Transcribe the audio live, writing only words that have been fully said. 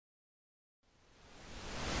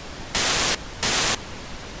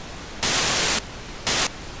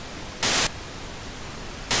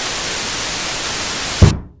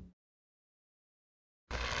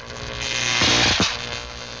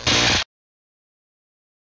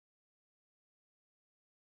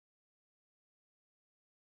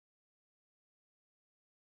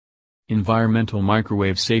Environmental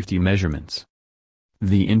Microwave Safety Measurements.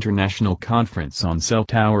 The International Conference on Cell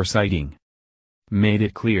Tower Siting made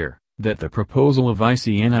it clear that the proposal of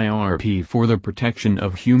ICNIRP for the protection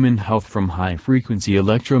of human health from high-frequency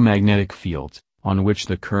electromagnetic fields, on which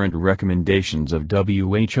the current recommendations of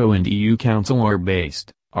WHO and EU Council are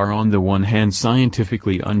based, are on the one hand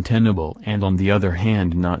scientifically untenable and on the other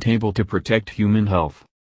hand not able to protect human health.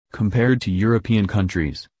 Compared to European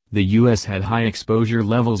countries, the U.S. had high exposure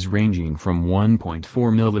levels ranging from 1.4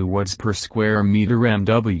 mW per square meter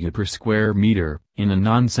MW per square meter in a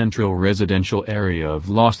non-central residential area of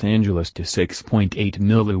Los Angeles to 6.8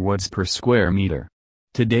 mW per square meter.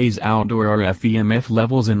 Today's outdoor RF-EMF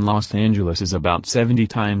levels in Los Angeles is about 70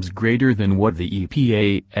 times greater than what the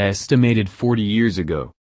EPA estimated 40 years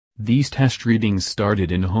ago. These test readings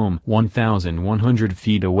started in a home 1,100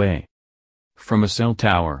 feet away from a cell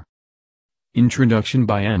tower. Introduction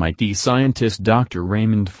by MIT scientist Dr.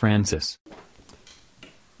 Raymond Francis.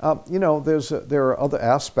 You know, there are other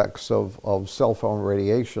aspects of cell phone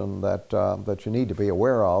radiation that you need to be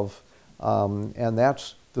aware of, and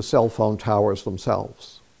that's the cell phone towers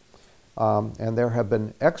themselves. And there have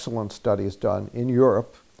been excellent studies done in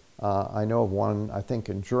Europe. I know of one, I think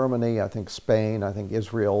in Germany, I think Spain, I think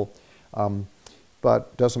Israel,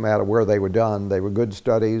 but doesn't matter where they were done. They were good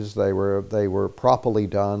studies, they were properly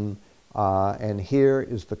done. And here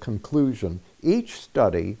is the conclusion. Each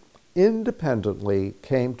study independently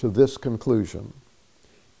came to this conclusion.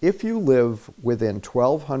 If you live within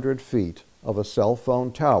 1,200 feet of a cell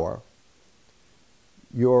phone tower,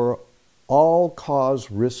 your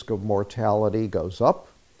all-cause risk of mortality goes up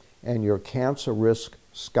and your cancer risk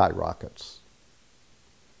skyrockets.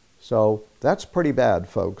 So that's pretty bad,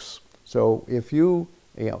 folks. So if you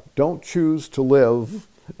don't choose to live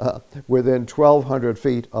within 1,200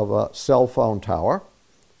 feet of a cell phone tower,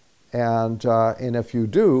 and if you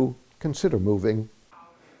do, consider moving.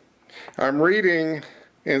 I'm reading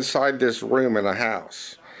inside this room in a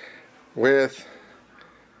house with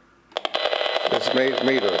this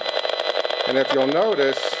meter, and if you'll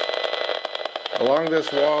notice, along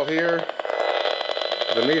this wall here,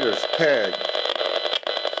 the meter's pegged.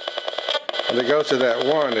 When it goes to that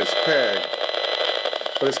one, it's pegged,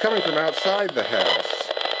 but it's coming from outside the house.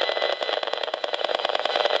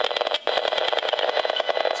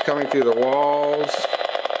 Coming through the walls,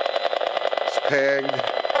 it's pegged,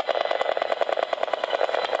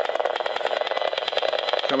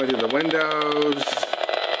 coming through the windows,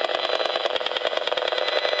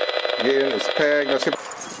 again it's pegged.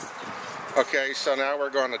 Okay, so now we're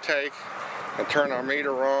going to take and turn our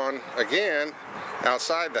meter on again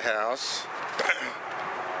outside the house,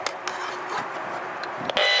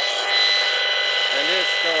 and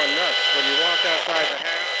it's going nuts when you walk outside the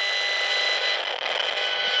house.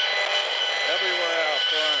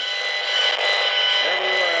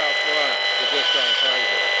 Just gone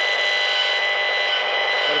crazy.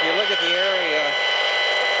 But if you look at the area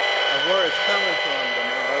of where it's coming from the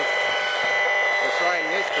most, it's right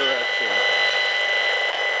in this direction.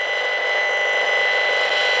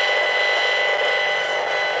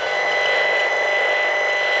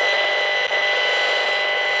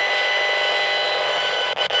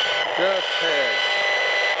 Just pegged.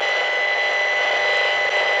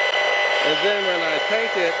 And then when I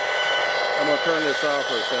take it, I'm going to turn this off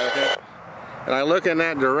for a second. And I look in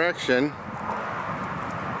that direction,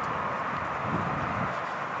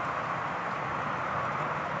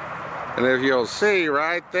 and if you'll see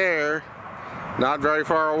right there, not very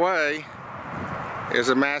far away, is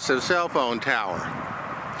a massive cell phone tower.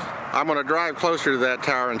 I'm going to drive closer to that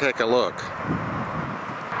tower and take a look.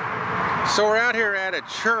 So we're out here at a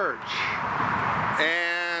church,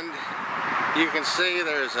 and you can see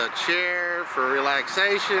there's a chair for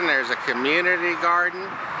relaxation, there's a community garden,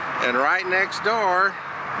 and right next door,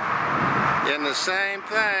 in the same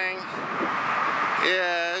thing,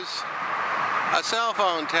 is a cell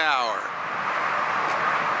phone tower.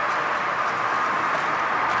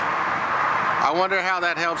 I wonder how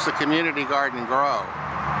that helps the community garden grow.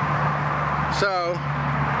 So,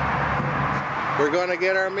 we're going to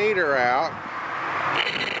get our meter out.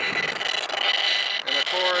 And of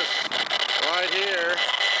course, right here,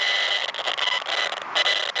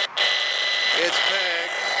 it's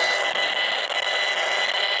pegged.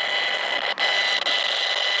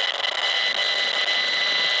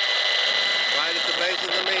 Right at the base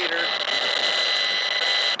of the meter.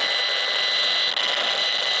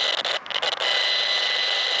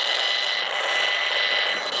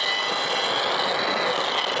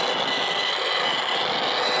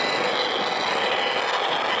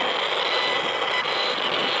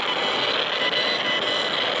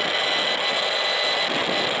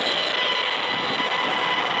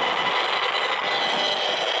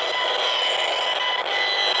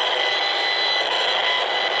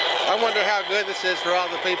 I wonder how good this is for all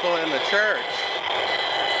the people in the church.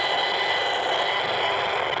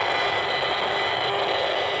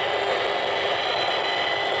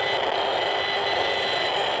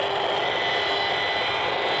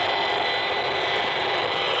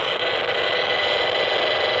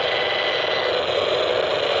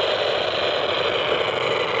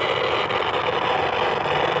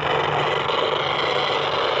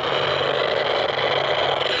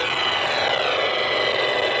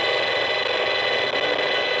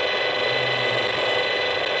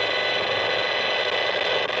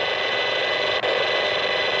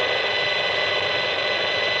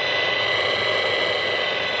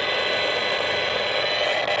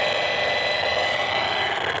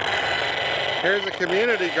 Here's a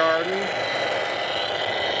community garden.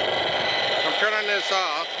 I'm turning this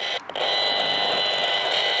off.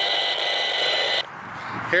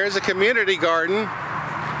 Here's a community garden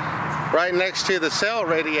right next to the cell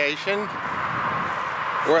radiation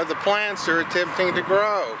where the plants are attempting to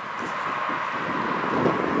grow.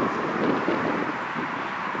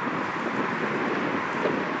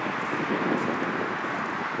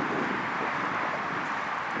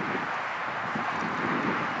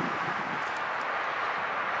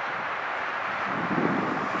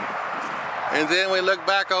 And then we look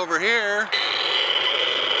back over here.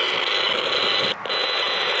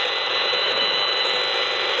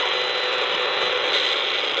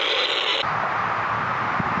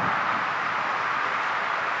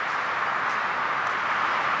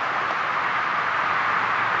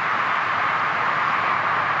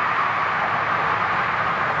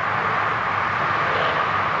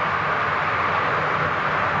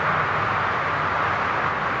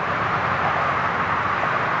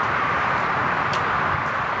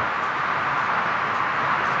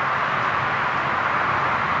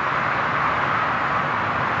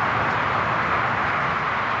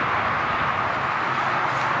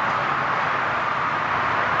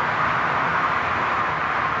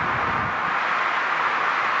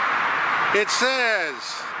 It says,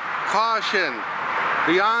 caution,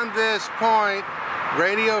 beyond this point,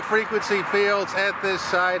 radio frequency fields at this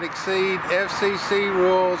site exceed FCC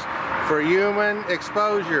rules for human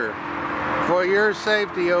exposure. For your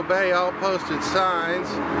safety, obey all posted signs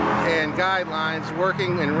and guidelines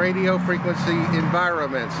working in radio frequency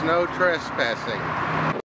environments. No trespassing.